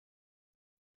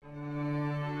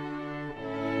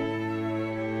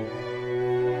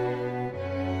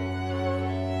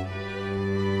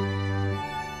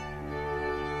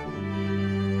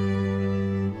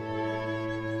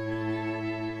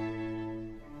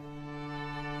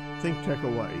ThinkTech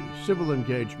Hawaii. Civil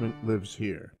engagement lives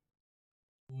here.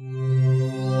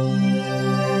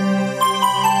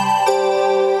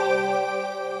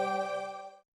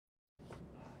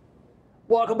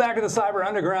 Welcome back to the Cyber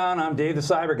Underground. I'm Dave the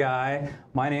Cyber Guy.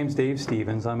 My name's Dave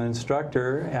Stevens. I'm an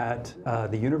instructor at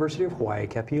the University of Hawaii,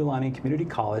 Kapi'olani Community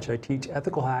College. I teach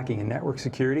ethical hacking and network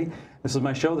security. This is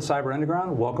my show, the Cyber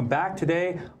Underground. Welcome back.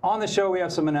 Today on the show we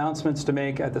have some announcements to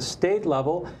make at the state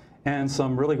level and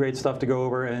some really great stuff to go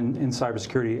over in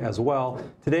cybersecurity as well.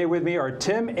 Today with me are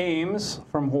Tim Ames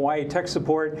from Hawaii Tech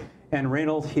Support and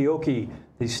Reynold Hioki,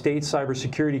 the State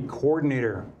Cybersecurity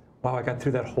Coordinator. Wow, I got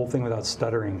through that whole thing without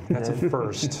stuttering. That's a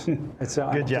first.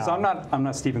 Good job. I'm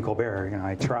not Stephen Colbert. You know,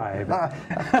 I try.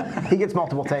 But he gets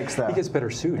multiple takes, though. He gets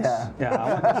better suits. Yeah,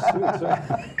 I want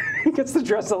the suits. He gets to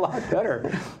dress a lot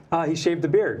better. He shaved the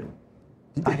beard.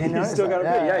 I didn't know. He's still got a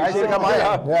beard. Yeah, I still got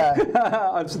mine.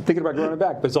 Yeah. I'm thinking about growing it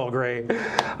back, but it's all gray.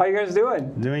 How you guys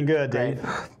doing? Doing good, Dave.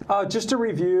 Just to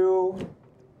review,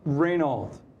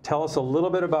 Reynold. Tell us a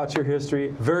little bit about your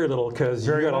history. Very little, because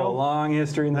you got a long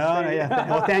history in the state.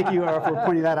 Well, thank you for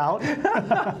pointing that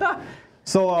out.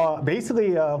 So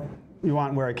basically, you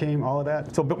want where I came, all of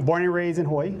that. So born and raised in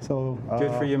Hawaii. So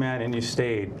good for you, man, and you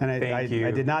stayed. And Thank you.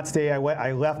 I did not stay.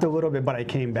 I left a little bit, but I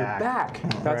came back. You're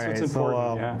back. That's what's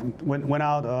important.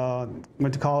 So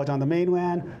went to college on the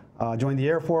mainland, joined the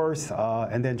Air Force,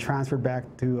 and then transferred back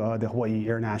to the Hawaii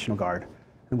Air National Guard,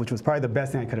 which was probably the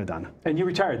best thing I could have done. And you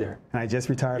retired there? And I just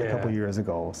retired a couple years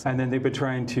ago. So. And then they've been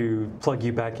trying to plug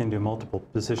you back into multiple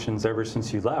positions ever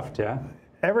since you left, yeah?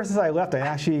 Ever since I left,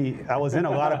 I was in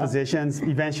a lot of positions.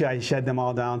 Eventually, I shed them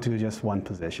all down to just one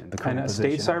position, the current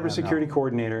position. State Cybersecurity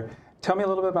Coordinator. Tell me a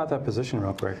little bit about that position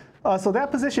real quick. So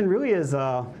that position really is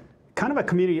kind of a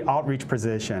community outreach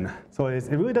position. So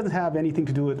it really doesn't have anything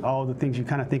to do with all the things you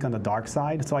kind of think on the dark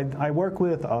side. So I work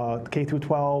with K through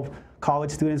 12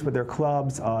 college students with their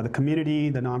clubs, the community,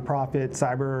 the nonprofit,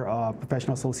 cyber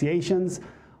professional associations,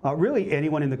 really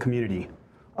anyone in the community.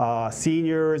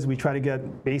 Seniors, we try to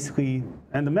get basically,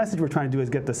 and the message we're trying to do is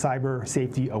get the cyber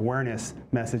safety awareness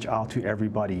message out to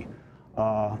everybody.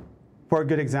 For a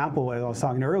good example, as I was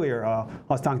talking earlier, I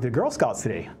was talking to the Girl Scouts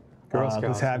today. Girl Scouts.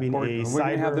 Who's having We're going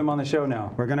to have them on the show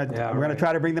now. We're gonna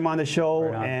try to bring them on the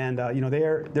show, and you know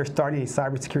they're starting a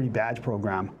cybersecurity badge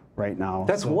program right now.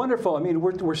 That's wonderful. I mean,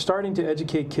 we're starting to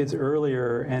educate kids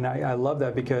earlier, and I love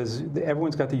that because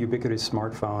everyone's got the ubiquitous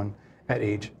smartphone at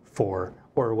age 4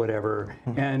 or whatever,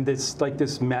 and it's like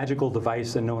this magical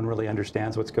device and no one really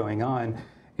understands what's going on.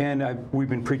 And we've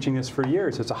been preaching this for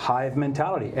years. It's a hive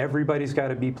mentality. Everybody's got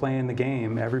to be playing the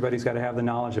game. Everybody's got to have the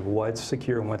knowledge of what's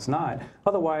secure and what's not.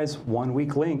 Otherwise, one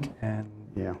weak link and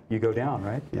you go down,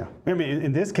 right? Yeah. I mean,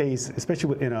 in this case,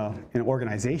 especially in an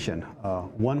organization,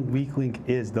 one weak link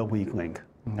is the weak link.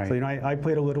 Right. So, you know, I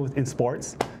played a little in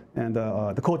sports, and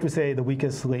the coach would say the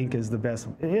weakest link is the best.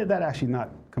 That's actually not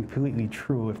completely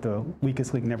true if the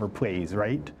weakest link never plays,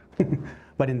 right?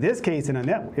 But in this case, in a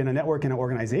network, in an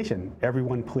organization,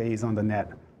 everyone plays on the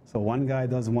net. So one guy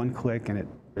does one click, and it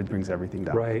brings everything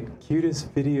down. Right.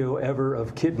 Cutest video ever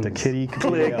of kittens. The kitty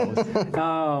videos.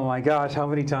 Oh my gosh, how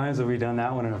many times have we done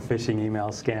that one in a phishing email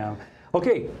scam?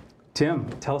 Okay, Tim,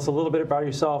 tell us a little bit about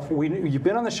yourself. You've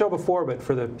been on the show before, but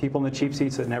for the people in the cheap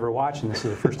seats that never watch, and this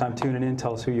is the first time tuning in,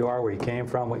 tell us who you are, where you came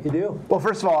from, what you do. Well,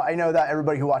 first of all, I know that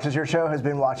everybody who watches your show has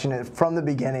been watching it from the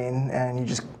beginning,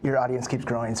 and your audience keeps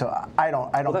growing. So I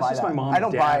don't buy that. That's just my mom. I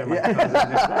don't buy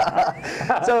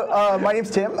it. So my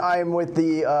name's Tim. I'm with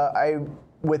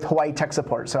with Hawaii Tech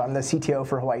Support. So I'm the CTO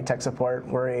for Hawaii Tech Support.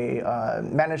 We're a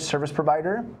managed service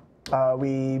provider.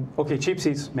 Okay, cheap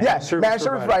seats. Managed service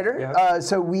provider. Yeah.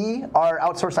 So we are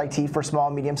outsourced IT for small,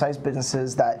 medium-sized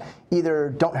businesses that either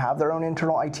don't have their own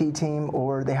internal IT team,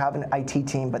 or they have an IT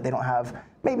team but they don't have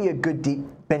maybe a good deep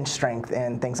bench strength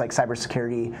in things like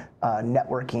cybersecurity,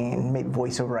 networking, maybe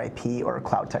voice over IP or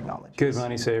cloud technology. Good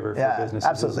money saver for businesses.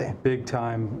 Absolutely. Big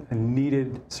time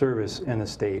needed service in the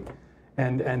state.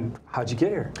 And how'd you get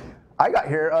here? I got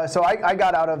here, so I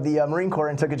got out of the Marine Corps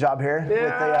and took a job here with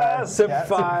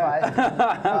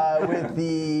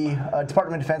the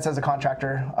Department of Defense as a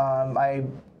contractor. I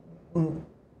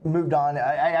moved on.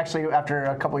 I actually, after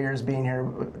a couple years being here,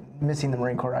 missing the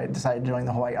Marine Corps, I decided to join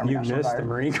the Hawaii Army National Guard. You missed the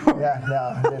Marine Corps? Yeah,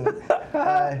 no,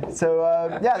 I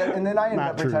didn't. And then I ended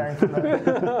up retiring from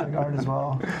the Guard as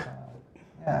well.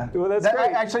 Yeah. Well, that's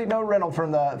great. I actually know Reynold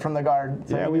from the Guard.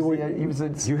 So yeah, he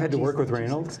was you had to work with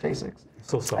Reynold? J6.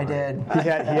 So sorry. I did.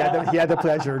 He had the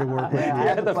pleasure to work with me. I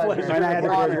had the pleasure. And I had the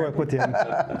pleasure to work with him.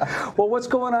 Well, what's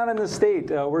going on in the state?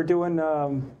 We're doing,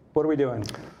 what are we doing?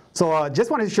 So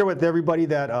just wanted to share with everybody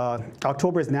that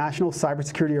October is National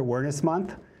Cybersecurity Awareness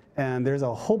Month. and there's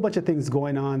a whole bunch of things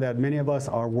going on that many of us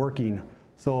are working.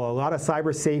 So a lot of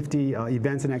cyber safety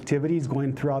events and activities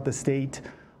going throughout the state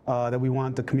that we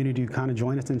want the community to kind of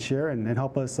join us and share and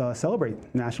help us celebrate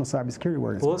National Cybersecurity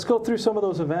Awareness. Well, let's go through some of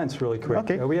those events really quick.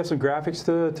 Okay. We have some graphics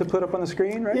to put up on the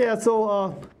screen, right? Yeah,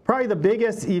 so probably the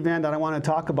biggest event that I want to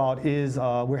talk about is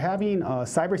we're having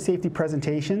cyber safety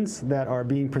presentations that are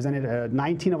being presented at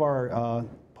 19 of our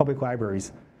public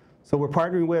libraries. So we're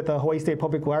partnering with Hawaii State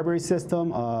Public Library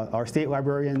System, our state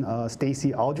librarian,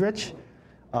 Stacy Aldrich,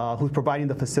 who's providing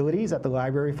the facilities at the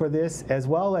library for this, as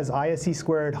well as ISC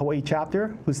Squared Hawaii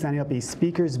chapter, who's standing up a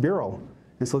speakers bureau.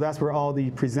 And so that's where all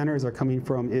the presenters are coming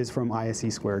from, is from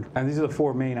ISC Squared. And these are the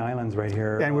 4 main islands right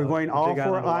here. And we're going all Big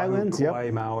 4 Island, islands. Oahu, Kauai,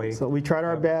 Yep. Maui. So we tried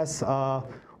our best.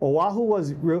 Oahu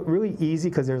was really easy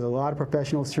because there's a lot of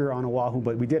professionals here on Oahu,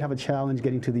 but we did have a challenge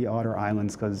getting to the outer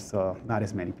islands because not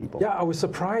as many people. Yeah, I was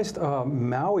surprised.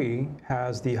 Maui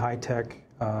has the high-tech,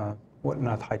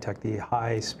 not high-tech, the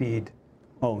high-speed,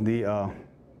 Oh, the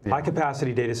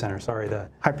high-capacity data center. Sorry, the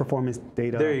high-performance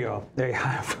data. there you go. There you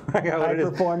have. I got what it is.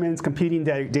 High-performance computing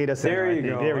data center. There you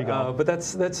go. There we go. But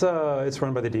that's it's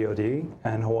run by the DoD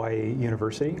and Hawaii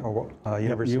University or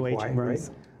University of Hawaii, right?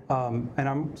 And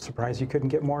I'm surprised you couldn't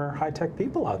get more high-tech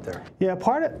people out there. Yeah,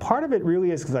 part of it really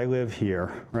is because I live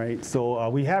here, right? So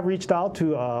we have reached out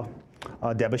to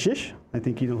Debashish. I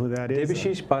think you know who that is.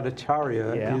 Debashish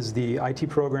Bhattacharya Yeah. is the IT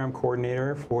program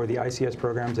coordinator for the ICS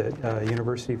programs at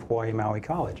University of Hawaii Maui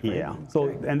College. Right? Yeah. So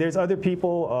and there's other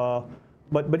people,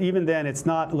 but even then, it's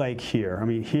not like here. I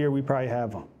mean, here we probably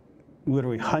have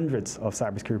literally hundreds of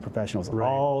cybersecurity professionals,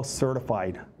 all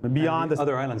certified. Beyond the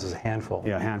other islands is a handful.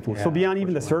 Yeah, a handful. So beyond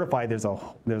even the certified, there's a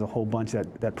whole bunch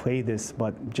that play this,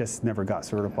 but just never got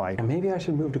certified. And maybe I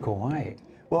should move to Kauai.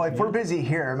 Well, if we're busy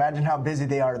here, imagine how busy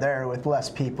they are there with less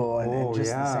people and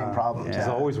just the same problems. There's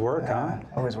always work, huh?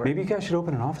 Always work. Maybe you guys should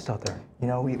open an office out there. You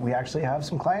know, we actually have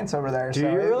some clients over there. Do so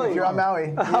you really? If you're on Maui,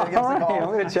 you gotta give us a call.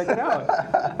 I'm going to check it out.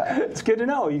 It's good to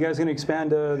know. You guys going to expand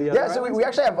to the other Yeah, so we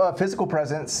actually have a physical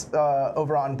presence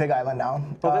over on Big Island now.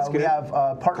 Oh, that's good. We have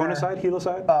partner. Kona side, Hilo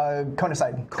side? Kona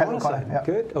side. Kona side. Yeah.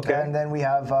 Good, okay. And then we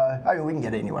have, I mean, we can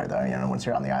get anywhere though, you know, once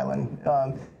you're on the island.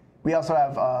 We also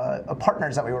have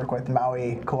partners that we work with,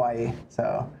 Maui, Kauai,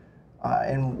 so,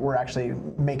 and we're actually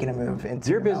making a move into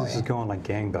Your business Maui. is going like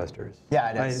gangbusters. Yeah,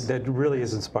 it is. That really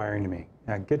is inspiring to me.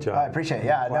 Yeah, good job. I appreciate it.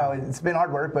 Yeah, no, it's been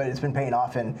hard work, but it's been paying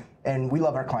off, and we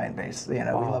love our client base. You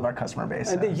know, we love our customer base.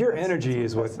 And your energy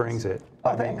is what brings it.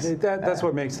 Oh, thanks. That's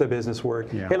what makes the business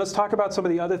work. Yeah. Hey, let's talk about some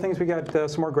of the other things. We got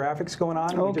some more graphics going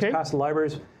on. We just Okay. passed the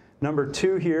libraries. Number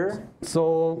 2 here.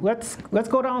 So let's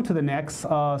go down to the next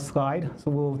slide. So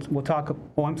we'll talk.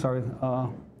 Oh, I'm sorry.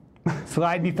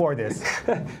 Slide before this.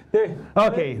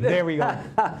 Okay, there we go.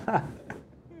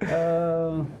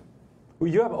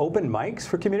 You have open mics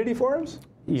for community forums?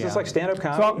 Is Yeah. this like stand-up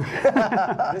comedy?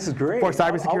 This is great. For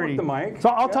cybersecurity. I'll work the mic. So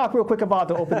I'll talk real quick about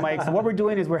the open mics. So what we're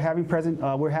doing is we're having basically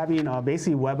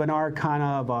webinar kind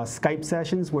of Skype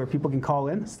sessions where people can call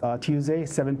in Tuesday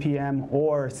 7 p.m.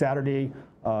 or Saturday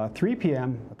 3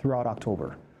 p.m. throughout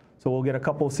October. So we'll get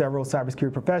several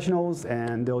cybersecurity professionals,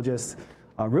 and they'll just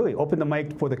really open the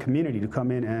mic for the community to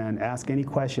come in and ask any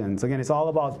questions. Again, it's all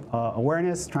about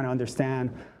awareness, trying to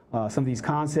understand some of these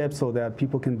concepts so that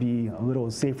people can be a little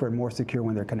safer and more secure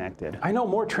when they're connected. I know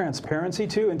more transparency,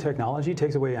 too, in technology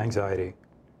takes away anxiety.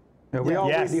 You know, we all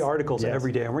read the articles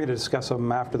every day, and we're going to discuss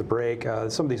them after the break.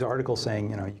 Some of these articles saying,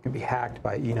 you know, you can be hacked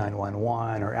by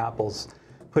E911 or Apple's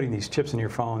putting these chips in your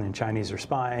phone and Chinese are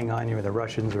spying on you or the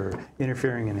Russians are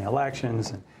interfering in the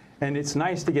elections. And it's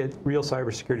nice to get real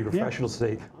cybersecurity professionals to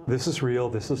say, this is real,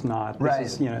 this is not.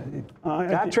 This is, you know,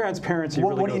 that transparency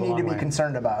really goes a long way. What do you need to be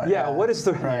concerned about? Yeah, what is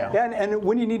the, and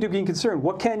when you need to be concerned,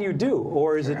 what can you do?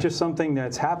 Or is it just something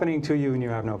that's happening to you and you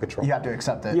have no control? You have to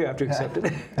accept it. You have to accept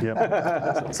it.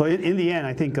 Yep. So in the end,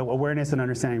 I think awareness and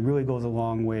understanding really goes a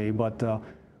long way. But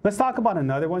let's talk about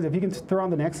another one. If you can throw on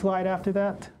the next slide after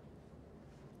that.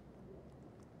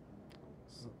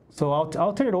 So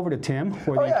I'll turn it over to Tim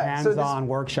for the hands-on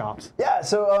workshops. Yeah,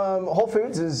 so Whole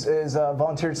Foods is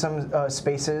volunteered some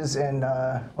spaces, and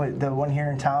the one here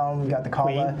in town, we got the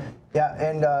Kala. Yeah,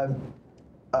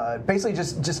 and basically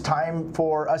just time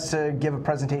for us to give a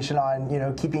presentation on, you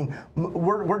know,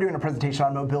 we're doing a presentation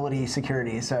on mobility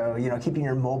security. So, you know, keeping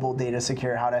your mobile data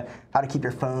secure, how to keep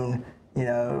your phone. You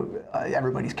know,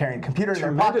 everybody's carrying a computer in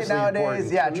their pocket nowadays.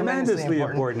 Important. Yeah, tremendously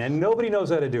important, and nobody knows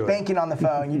how to do it. Banking on the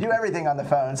phone, you do everything on the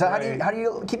phone. So how do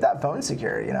you keep that phone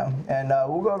secure? You know, and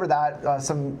we'll go over that.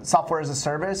 Some software as a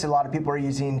service. A lot of people are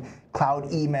using cloud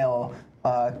email.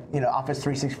 You know, Office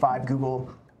 365,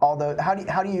 Google.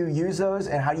 How do you use those,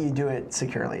 and how do you do it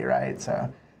securely, right?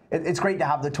 So. it's great to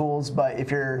have the tools, but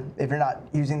if you're not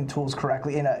using the tools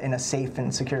correctly in a safe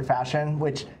and secure fashion,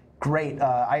 which great,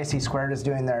 ISC Squared is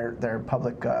doing their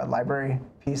public library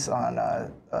piece on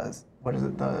what is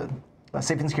it, the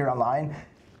Safe and Secure Online.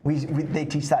 They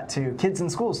teach that to kids in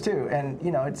schools too, and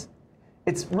you know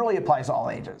it's really applies to all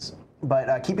ages.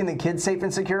 But keeping the kids safe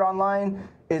and secure online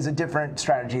is a different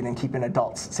strategy than keeping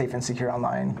adults safe and secure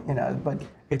online. You know, but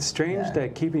it's strange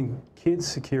that keeping kids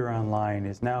secure online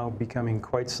is now becoming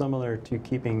quite similar to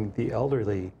keeping the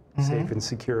elderly safe and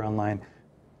secure online.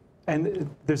 And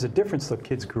there's a difference. The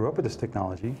kids grew up with this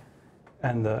technology,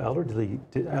 and the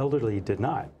elderly did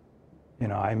not. You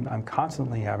know, I'm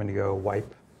constantly having to go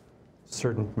wipe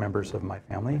certain members of my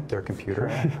family, their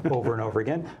computer, over and over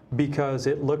again, because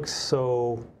it looks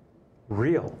so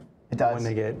real. It does. When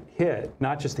they get hit.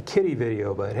 Not just the kitty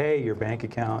video, but hey, your bank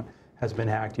account has been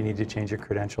hacked, you need to change your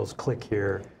credentials, click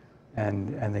here,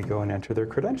 and they go and enter their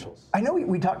credentials. I know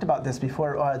we talked about this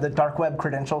before, the dark web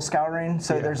credential scouring.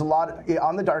 So there's a lot,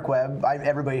 on the dark web,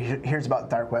 everybody hears about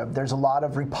the dark web, there's a lot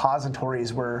of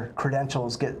repositories where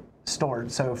credentials get stored.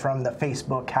 So from the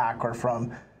Facebook hack or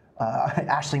from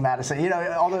Ashley Madison, you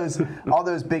know, all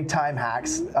those big time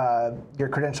hacks, your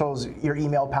credentials, your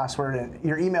email password, and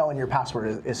your email and your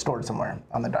password is stored somewhere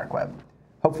on the dark web.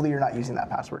 Hopefully you're not using that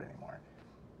password anymore.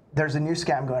 There's a new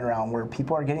scam going around where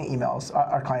people are getting emails.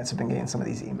 Our clients have been getting some of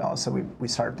these emails, so we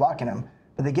started blocking them.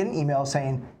 But they get an email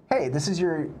saying, hey, this is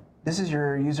your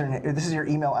username, this is your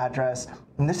email address,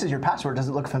 and this is your password. Does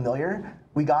it look familiar?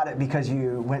 We got it because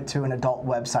you went to an adult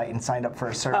website and signed up for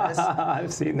a service.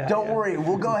 I've seen that. Don't worry,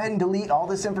 we'll go ahead and delete all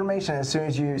this information as soon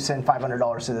as you send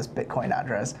 $500 to this Bitcoin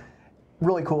address.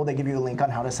 Really cool. They give you a link on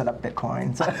how to set up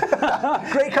Bitcoin. So,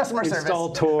 great customer service.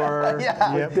 Install Tor.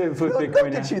 Yeah. With They'll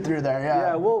Bitcoin. get you through there. Yeah.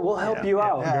 Yeah, we'll help you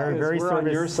out. Very we're on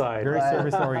your side. Very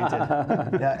service oriented.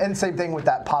 Yeah, and same thing with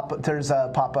that pop-up. There's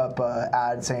a pop-up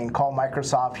ad saying, call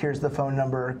Microsoft, here's the phone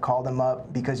number, call them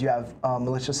up because you have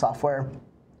malicious software.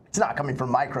 It's not coming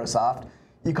from Microsoft.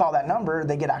 You call that number,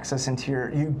 they get access into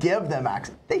you give them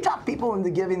access. They talk people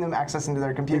into giving them access into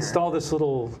their computer. Install this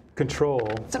little control.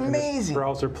 It's amazing.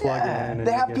 Browser plugin.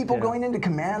 They have people going into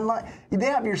command line. They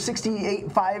have your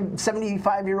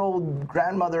 75-year-old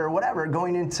grandmother or whatever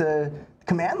going into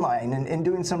command line and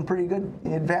doing some pretty good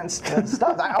advanced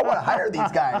stuff. I want to hire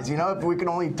these guys, you know, if we can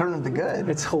only turn them to good.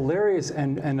 It's hilarious,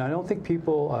 and I don't think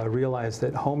people realize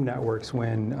that home networks,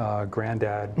 when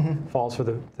granddad falls for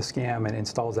the scam and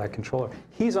installs that controller,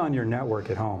 he's on your network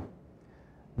at home.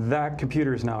 That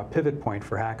computer is now a pivot point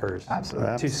for hackers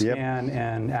to scan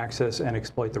and access and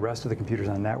exploit the rest of the computers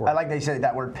on the network. I like that you said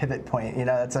that word pivot point. You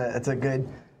know, that's a good,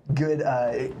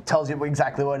 it tells you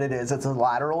exactly what it is. It's a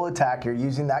lateral attack. You're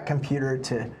using that computer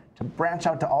to branch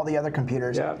out to all the other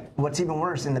computers. What's even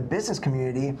worse, in the business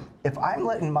community, if I'm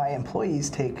letting my employees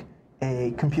take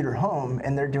a computer home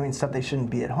and they're doing stuff they shouldn't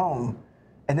be at home,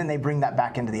 and then they bring that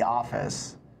back into the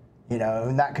office, you know,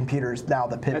 and that computer is now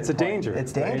the pivot point. It's a danger.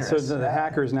 It's dangerous. Right? So the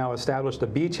hackers now established a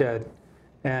beachhead,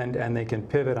 and they can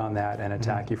pivot on that and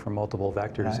attack you from multiple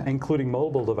vectors, including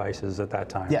mobile devices at that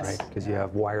time, right? Because you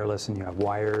have wireless and you have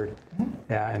wired,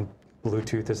 and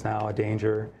Bluetooth is now a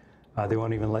danger. They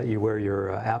won't even let you wear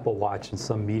your Apple Watch in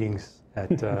some meetings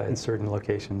at in certain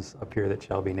locations up here that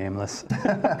shall be nameless.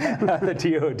 The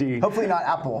DoD. Hopefully not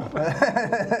Apple. No,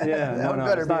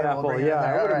 it's not Apple. Yeah,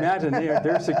 I would imagine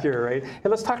they're secure, right? Hey,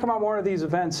 let's talk about more of these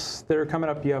events that are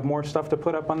coming up. You have more stuff to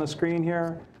put up on the screen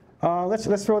here?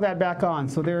 Let's throw that back on.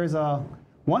 So there's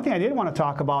one thing I did want to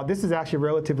talk about. This is actually a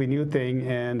relatively new thing,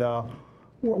 and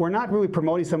we're not really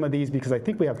promoting some of these because I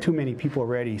think we have too many people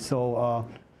already. So,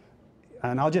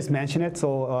 and I'll just mention it.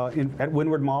 So at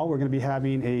Windward Mall, we're going to be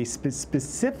having a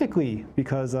specifically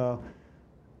because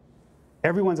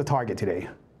everyone's a target today.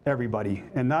 Everybody.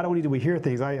 And not only do we hear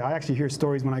things, I actually hear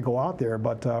stories when I go out there,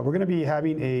 but we're going to be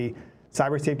having a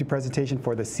cyber safety presentation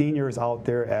for the seniors out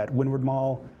there at Windward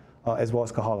Mall, as well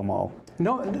as Kahala Mall.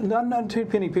 No, not too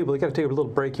many people. You got to take a little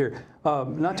break here.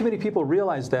 Not too many people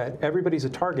realize that everybody's a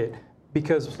target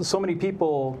because so many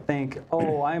people think,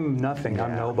 "Oh, I'm nothing.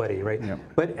 I'm nobody," right?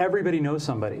 But everybody knows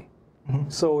somebody.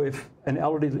 So if an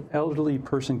elderly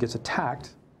person gets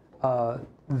attacked,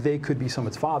 they could be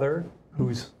someone's father,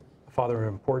 who's a father of an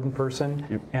important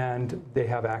person, and they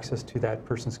have access to that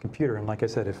person's computer. And like I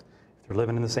said, if they're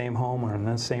living in the same home or in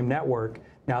the same network,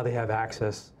 now they have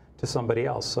access to somebody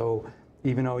else. So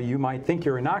even though you might think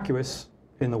you're innocuous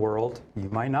in the world, you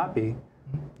might not be.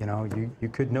 You know, you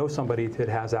could know somebody that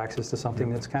has access to something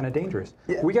that's kind of dangerous.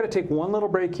 We got to take one little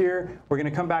break here. We're going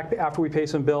to come back after we pay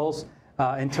some bills.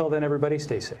 Until then, everybody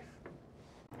stay safe.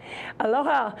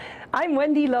 Aloha. I'm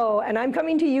Wendy Lowe, and I'm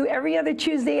coming to you every other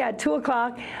Tuesday at 2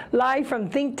 o'clock, live from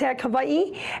ThinkTech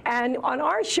Hawaii. And on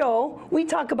our show, we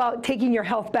talk about taking your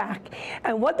health back.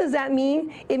 And what does that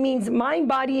mean? It means mind,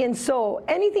 body, and soul.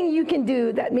 Anything you can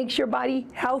do that makes your body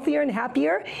healthier and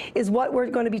happier is what we're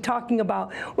going to be talking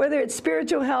about. Whether it's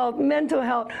spiritual health, mental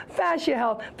health, fascia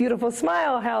health, beautiful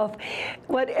smile health,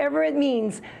 whatever it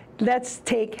means, let's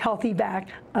take healthy back.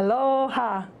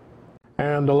 Aloha.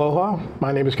 And aloha,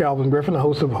 my name is Calvin Griffin, the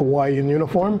host of Hawaii in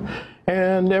Uniform.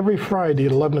 And every Friday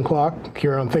at 11 o'clock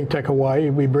here on ThinkTech Hawaii,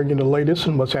 we bring you the latest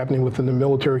and what's happening within the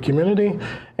military community.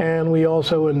 And we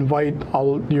also invite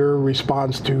all your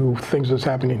response to things that's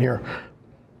happening here.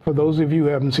 For those of you who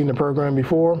haven't seen the program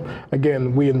before,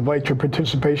 again, we invite your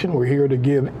participation. We're here to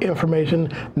give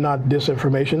information, not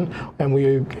disinformation. And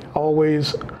we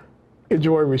always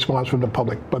enjoy a response from the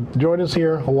public. But join us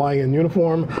here, Hawaii in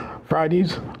Uniform,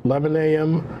 Fridays, 11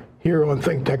 a.m. here on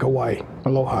ThinkTech Hawaii.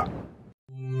 Aloha.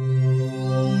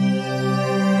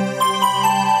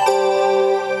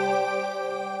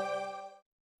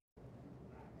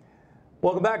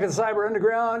 Welcome back to the Cyber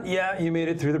Underground. Yeah, you made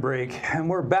it through the break. And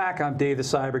we're back. I'm Dave the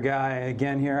Cyber Guy.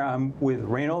 Again here, I'm with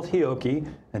Reynold Hioki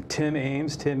and Tim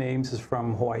Ames. Tim Ames is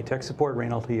from Hawaii Tech Support.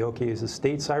 Reynold Hioki is the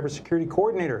State Cybersecurity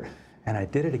Coordinator. And I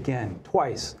did it again,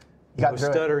 twice. You got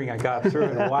no stuttering, I got through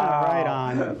it. Wow. Right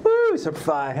on. Woo,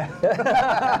 surprise.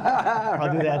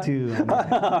 I'll do that too.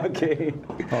 Okay.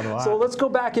 So let's go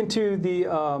back into the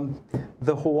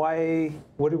Hawaii,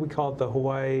 what do we call it? The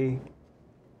Hawaii,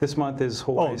 this month is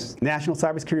Hawaii's. Oh, National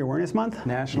Cybersecurity Awareness Month?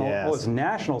 National, Yes. oh, it's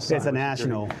National Cybersecurity. It's a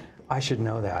national. I should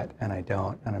know that, and I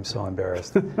don't, and I'm so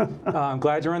embarrassed. I'm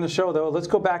glad you're on the show, though. Let's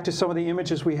go back to some of the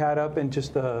images we had up and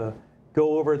just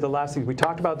go over the last things. We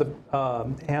talked about the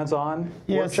hands-on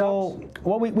workshops. So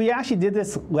well, we actually did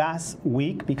this last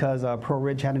week because Pro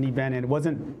Ridge had an event and it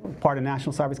wasn't part of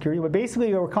National Cybersecurity, but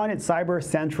basically we're calling it Cyber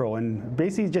Central, and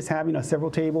basically just having several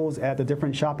tables at the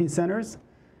different shopping centers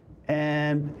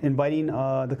and inviting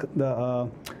the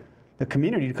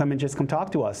community to come and just come talk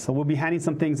to us. So we'll be handing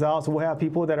some things out. So we'll have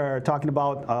people that are talking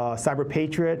about Cyber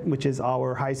Patriot, which is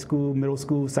our high school, middle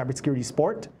school cybersecurity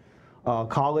sport,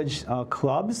 college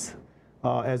clubs,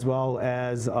 as well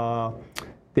as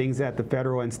things at the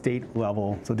federal and state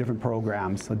level, so different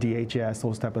programs, so DHS,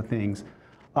 those type of things.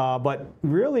 But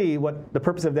really, what the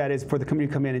purpose of that is for the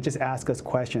community to come in and just ask us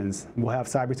questions. We'll have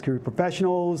cybersecurity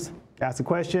professionals ask a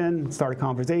question, start a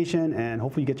conversation, and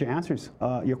hopefully you get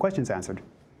your questions answered.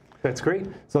 That's great.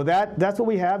 So that's what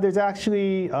we have. There's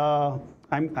actually,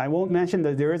 I won't mention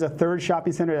that there is a third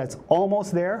shopping center that's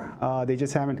almost there. They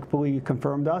just haven't fully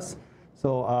confirmed us.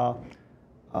 So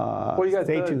well, you got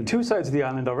stay tuned. Two sides of the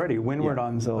island already. Windward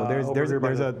on. So there's a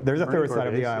third side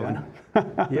of the island.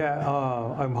 Yeah,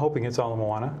 I'm hoping it's all in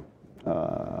Moana.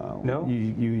 No.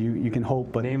 You can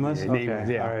hope, but nameless. Okay. Nameless,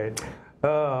 yeah. All right.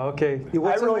 Oh, okay. I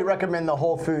really recommend the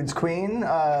Whole Foods Queen.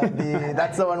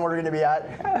 That's the one we're going to be at,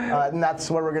 and that's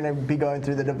where we're going to be going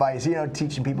through the device.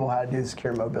 Teaching people how to do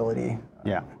secure mobility.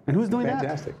 Yeah. And who's doing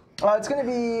Fantastic. that? It's going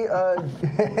to be.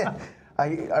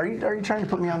 Are you trying to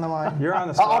put me on the line? You're on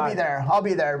the spot. I'll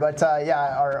be there. But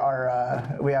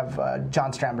yeah, we have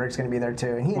John Stramberg's going to be there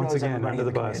too, and he Once knows again, everybody under in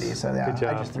the the bus. community. So yeah, Good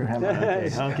job. I just threw him.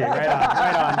 Okay, right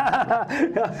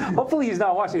on. Hopefully he's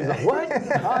not watching. He's like, what?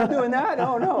 I'm doing that?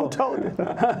 Oh no.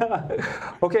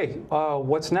 Okay,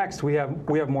 what's next? We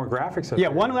have more graphics. Yeah,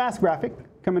 one last graphic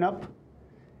coming up.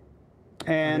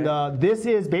 And this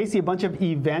is basically a bunch of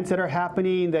events that are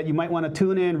happening that you might want to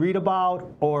tune in, read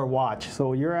about, or watch. So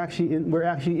we're actually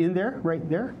in there, right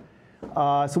there.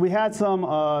 So we had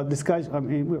some discussion. I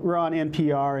mean, we're on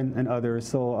NPR and others.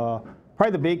 So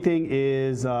probably the big thing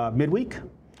is Midweek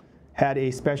had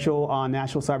a special on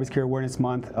National Cybersecurity Awareness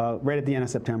Month right at the end of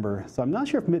September. So I'm not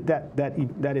sure if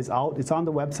that is out. It's on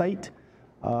the website,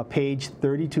 page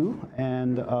 32,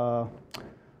 and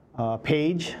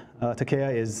Paige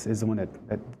Takea is the one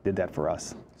that did that for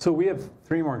us. So we have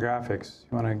 3 more graphics.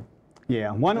 You want to?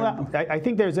 Yeah, I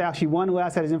think there's actually one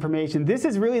last set of information. This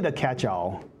is really the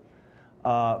catch-all.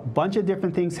 Bunch of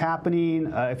different things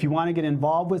happening. If you want to get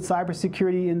involved with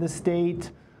cybersecurity in the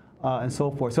state and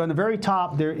so forth. So on the very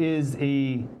top, there is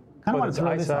a kind of want to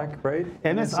throw this out. ISAC,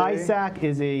 right? MS ISAC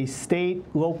is a state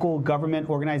local government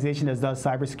organization that does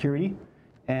cybersecurity.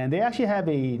 And they actually have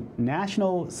a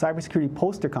national cybersecurity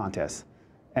poster contest.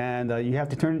 And you have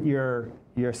to turn your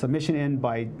submission in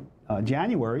by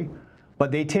January.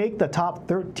 But they take the top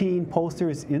 13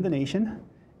 posters in the nation,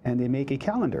 and they make a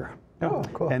calendar. Oh,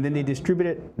 cool. And then they distribute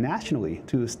it nationally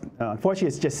to, unfortunately,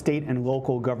 it's just state and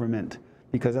local government,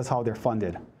 because that's how they're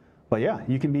funded. But yeah,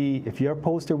 you can be, if your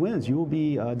poster wins, you will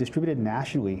be distributed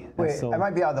nationally. Wait, so, I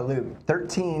might be out of the loop.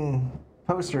 13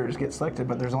 posters get selected,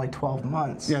 but there's only 12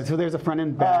 months. yeah, so there's a front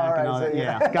and back and all so that.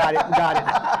 yeah. Yeah, got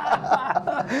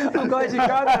it. I'm glad you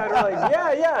got that. We're like,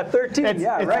 yeah, 13.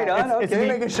 Right on. Just Okay.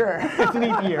 making sure. It's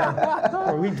leap year,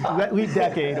 or leap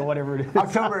decade, or whatever it is.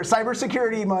 October,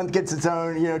 Cybersecurity Month gets its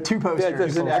own, 2 posters. Yeah,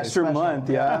 there's an extra Special. month.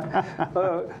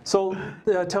 Yeah. So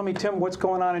tell me, Tim, what's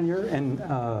going on in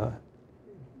your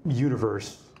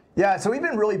universe? Yeah, so we've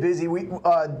been really busy. We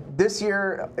this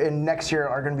year and next year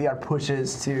are going to be our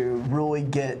pushes to really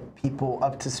get people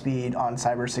up to speed on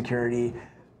cybersecurity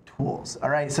tools.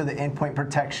 All right, so the endpoint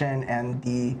protection and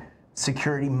the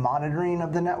security monitoring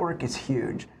of the network is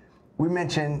huge. We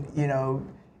mentioned,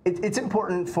 it's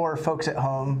important for folks at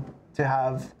home to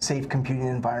have safe computing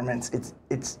environments.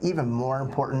 It's even more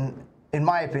important, in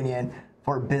my opinion,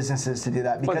 for businesses to do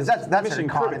that because that's their economy,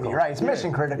 critical. right? It's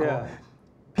mission critical. Yeah.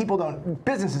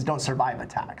 Businesses don't survive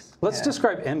attacks. Let's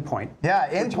describe endpoint. Yeah,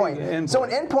 endpoint. Endpoint. So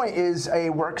an endpoint is a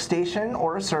workstation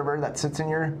or a server that sits in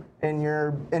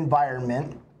your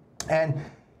environment, and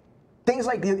things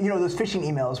like those phishing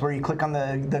emails where you click on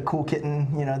the cool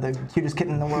kitten, the cutest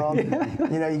kitten in the world.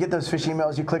 You get those phishing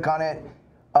emails, you click on it.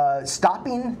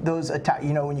 Stopping those attacks,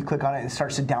 when you click on it, it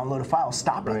starts to download a file.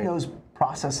 Stopping those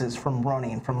processes from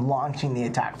running, from launching the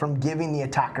attack, from giving the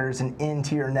attackers an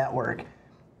into your network.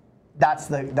 That's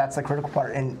the critical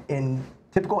part. In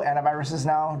typical antiviruses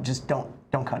now, just don't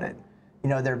cut it.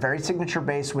 They're very signature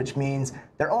based, which means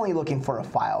they're only looking for a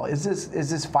file. Is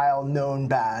this file known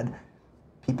bad?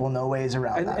 People know ways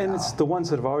around that. And now. it's the ones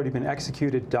that have already been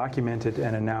executed, documented,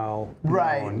 and are now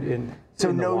known So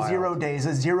in the no wild. 0 days.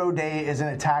 A 0 day is an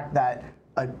attack that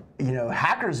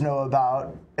hackers know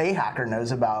about. A hacker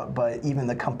knows about, but even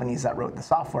the companies that wrote the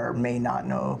software may not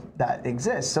know that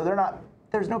exists. So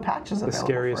there's no patches available. The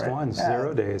scariest for it. ones, Yeah.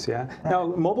 0 days, yeah. Now,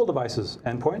 mobile devices,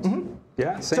 endpoints,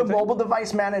 yeah, same So thing. mobile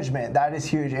device management, that is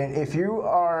huge. And if you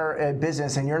are a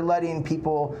business and you're letting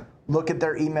people look at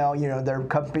their email, their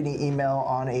company email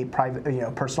on a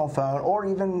private, personal phone, or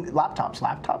even laptops.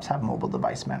 Laptops have mobile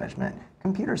device management.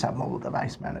 Computers have mobile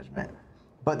device management.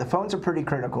 But the phones are pretty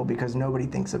critical because nobody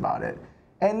thinks about it.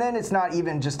 And then it's not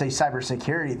even just a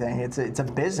cybersecurity thing. It's a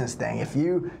business thing. If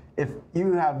you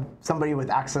have somebody with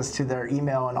access to their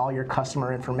email and all your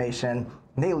customer information,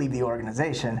 and they leave the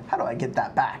organization, how do I get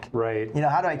that back? Right.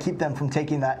 How do I keep them from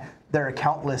taking their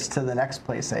account list to the next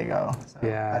place they go? So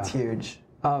Yeah. that's huge.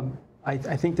 I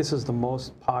think this is the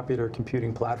most popular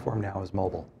computing platform now is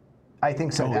mobile. I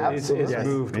think so. Absolutely. It's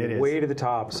moved it is. way to the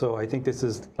top. So I think this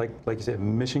is, like you said,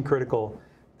 mission critical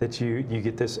that you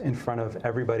get this in front of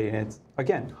everybody. And it's,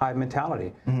 again, hive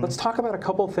mentality. Let's talk about a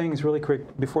couple of things really quick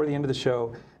before the end of the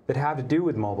show that have to do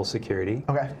with mobile security.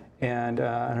 Okay. And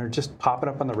are just popping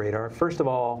up on the radar. First of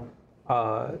all,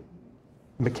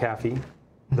 McAfee,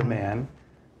 the man,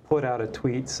 put out a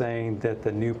tweet saying that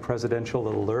the new presidential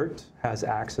alert has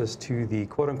access to the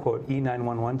quote-unquote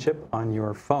E911 chip on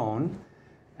your phone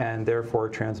and therefore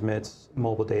transmits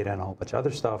mobile data and a whole bunch of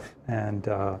other stuff. And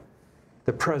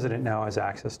the president now has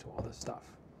access to all this stuff.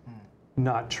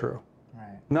 Not true.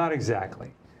 Right. Not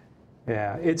exactly.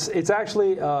 Yeah, it's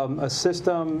actually a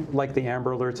system like the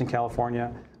Amber Alerts in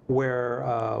California where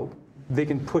they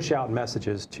can push out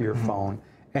messages to your phone.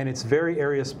 And it's very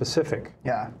area specific.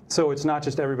 Yeah. So it's not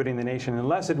just everybody in the nation,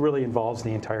 unless it really involves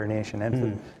the entire nation. And if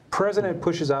the president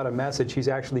pushes out a message, he's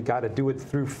actually got to do it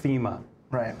through FEMA.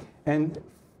 Right. And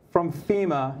from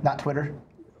FEMA, Not Twitter.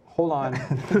 hold on,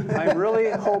 I'm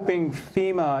really hoping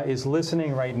FEMA is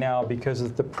listening right now, because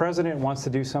if the president wants to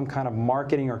do some kind of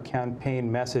marketing or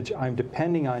campaign message, I'm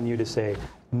depending on you to say,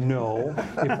 no,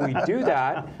 if we do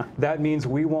that, that means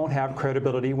we won't have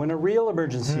credibility when a real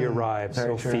emergency arrives.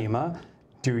 So true. FEMA,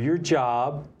 do your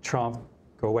job. Trump,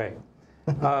 go away.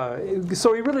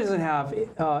 So he really doesn't have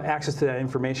access to that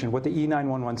information. What the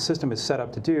E911 system is set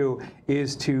up to do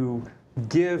is to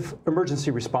give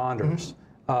emergency responders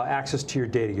access to your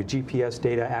data, your GPS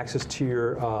data, access to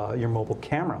your mobile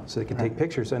camera, so they can take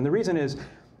pictures. And the reason is,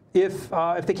 if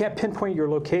they can't pinpoint your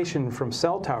location from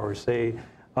cell towers, say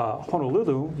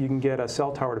Honolulu, you can get a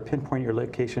cell tower to pinpoint your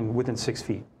location within 6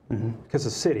 feet because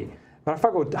it's a city. But if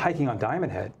I go hiking on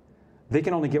Diamond Head, they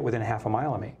can only get within half a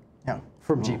mile of me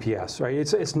from GPS, right?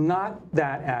 It's not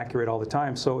that accurate all the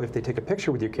time. So if they take a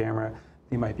picture with your camera,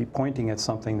 you might be pointing at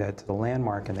something that's a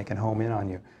landmark and they can home in on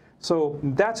you. So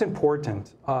that's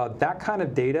important. That kind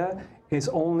of data is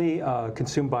only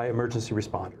consumed by emergency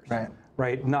responders,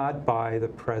 right? Not by the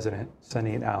president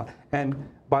sending it out. And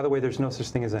by the way, there's no such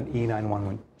thing as an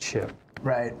E911 chip.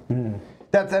 Right.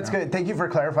 That's good. Thank you for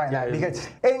clarifying that. Because,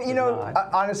 and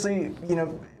honestly,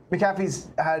 McAfee's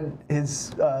had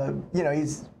his,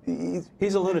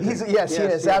 he's a lunatic. Yes, he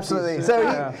is, absolutely. So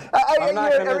I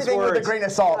hear everything with a grain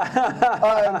of salt.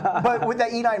 But with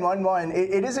that E911,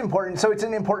 it is important. So it's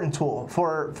an important tool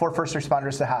for first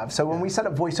responders to have. So when we set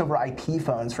up voice over IP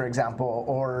phones, for example,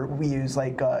 or we use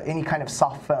like any kind of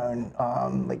soft phone,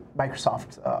 like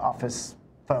Microsoft Office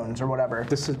phones or whatever.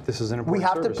 This is an important we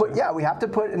have service, to put right? we have to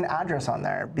put an address on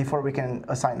there before we can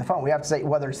assign the phone. We have to say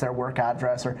whether it's their work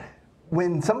address or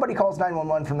when somebody calls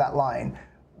 911 from that line,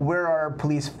 where are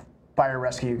police, fire,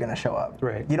 rescue going to show up?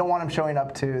 Right. You don't want them showing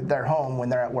up to their home when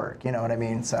they're at work. You know what I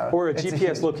mean? So or a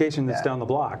GPS location that's down the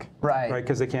block. Right. Right,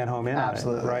 because they can't home in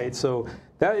Absolutely. on it. Right. So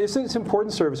that is an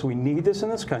important service. We need this in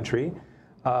this country.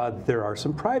 There are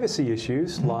some privacy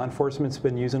issues. Law enforcement's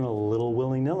been using a little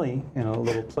willy-nilly in a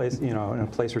little place, in a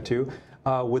place or two,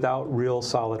 without real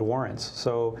solid warrants.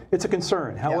 So it's a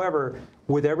concern. However,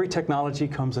 with every technology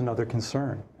comes another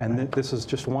concern, and this is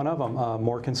just one of them.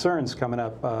 More concerns coming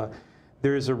up.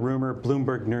 There is a rumor.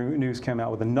 Bloomberg News came out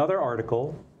with another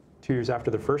article 2 years after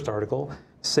the first article,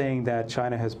 saying that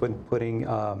China has been putting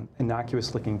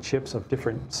innocuous-looking chips of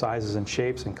different sizes and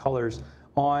shapes and colors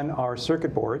on our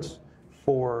circuit boards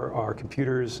for our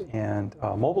computers and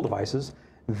mobile devices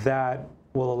that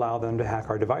will allow them to hack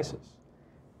our devices.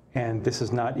 And this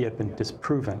has not yet been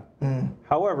disproven.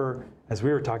 However, as we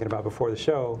were talking about before the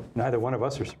show, neither one of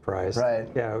us are surprised. Right.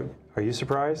 Yeah. Are you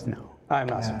surprised? No. I'm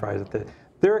not surprised at that.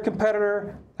 They're a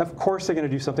competitor. Of course they're going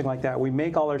to do something like that. We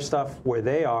make all our stuff where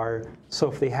they are.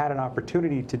 So if they had an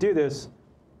opportunity to do this,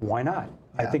 why not?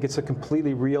 I think it's a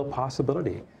completely real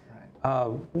possibility.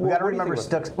 We got to remember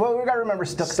Stuxnet. Well, we got to remember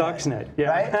Stuxnet, yeah,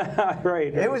 right?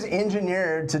 right. It was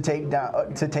engineered to take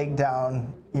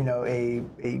down, a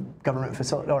government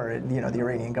facility, or the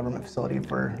Iranian government facility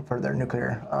for their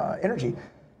nuclear energy.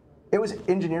 It was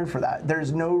engineered for that.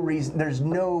 There's no reason. There's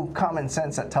no common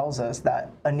sense that tells us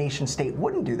that a nation state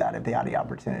wouldn't do that if they had the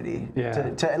opportunity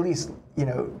to at least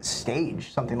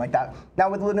stage something like that.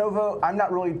 Now with Lenovo, I'm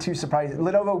not really too surprised.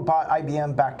 Lenovo bought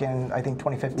IBM back in I think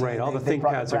 2015. Right. All the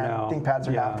ThinkPads are now. ThinkPads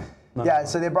are now. Yeah.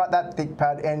 So they brought that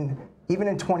ThinkPad, and even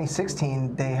in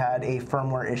 2016 they had a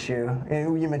firmware issue.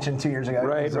 And you mentioned 2 years ago.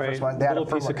 Right. Was the Right. first one. They had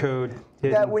little a piece of code.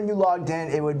 that when you logged in,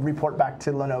 it would report back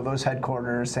to Lenovo's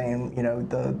headquarters saying,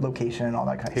 the location and all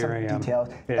that kind of details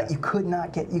that you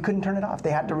couldn't turn it off. They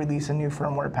had to release a new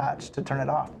firmware patch to turn it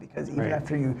off because even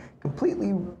after you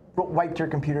completely wiped your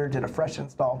computer, did a fresh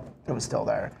install, it was still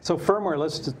there. So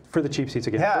firmware, for the cheap seats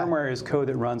again, firmware is code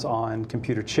that runs on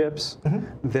computer chips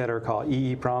that are called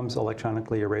EEPROMs,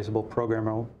 electronically erasable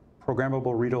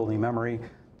programmable read-only memory,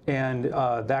 and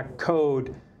that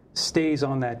code stays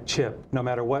on that chip no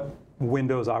matter what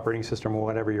Windows operating system or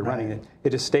whatever you're running it.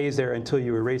 It just stays there until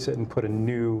you erase it and put a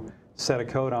new set of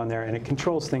code on there, and it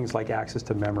controls things like access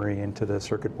to memory and to the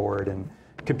circuit board and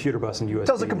computer bus and USB.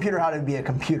 Tells a computer how to be a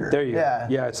computer. There you go.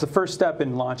 Yeah, it's the first step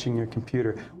in launching your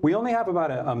computer. We only have about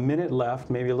a minute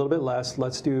left, maybe a little bit less.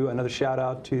 Let's do another shout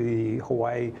out to the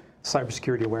Hawaii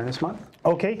Cybersecurity Awareness Month.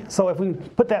 Okay, so if we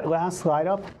put that last slide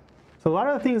up. So a lot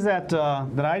of the things that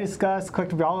I discussed,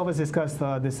 collectively all of us discussed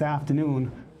this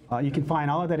afternoon, you can find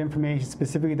all of that information,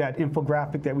 specifically that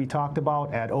infographic that we talked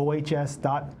about at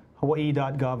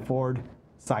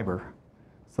ohs.hawaii.gov/cyber.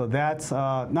 So that's,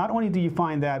 not only do you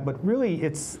find that, but really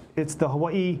it's the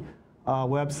Hawaii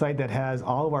website that has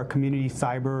all of our community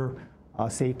cyber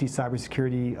safety,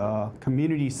 cybersecurity,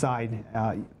 community side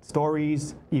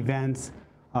stories, events,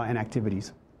 and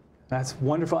activities. That's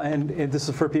wonderful. And this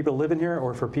is for people living here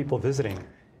or for people visiting?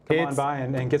 Come on by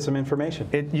and get some information.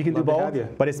 You can do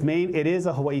both, but it is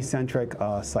a Hawaii-centric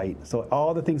site. So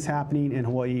all the things happening in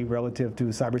Hawaii relative to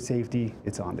cyber safety,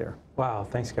 it's on there. Wow,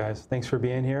 thanks guys. Thanks for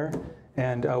being here.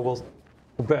 And we'll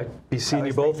be seeing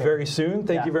you both very soon.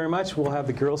 Thank you very much. We'll have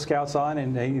the Girl Scouts on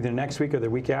and either next week or the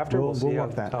week after. We'll see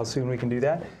how soon we can do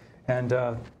that. And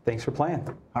thanks for playing.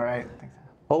 All right. Thanks.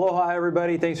 Aloha,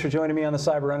 everybody. Thanks for joining me on the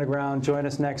Cyber Underground. Join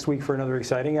us next week for another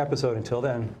exciting episode. Until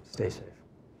then, stay safe.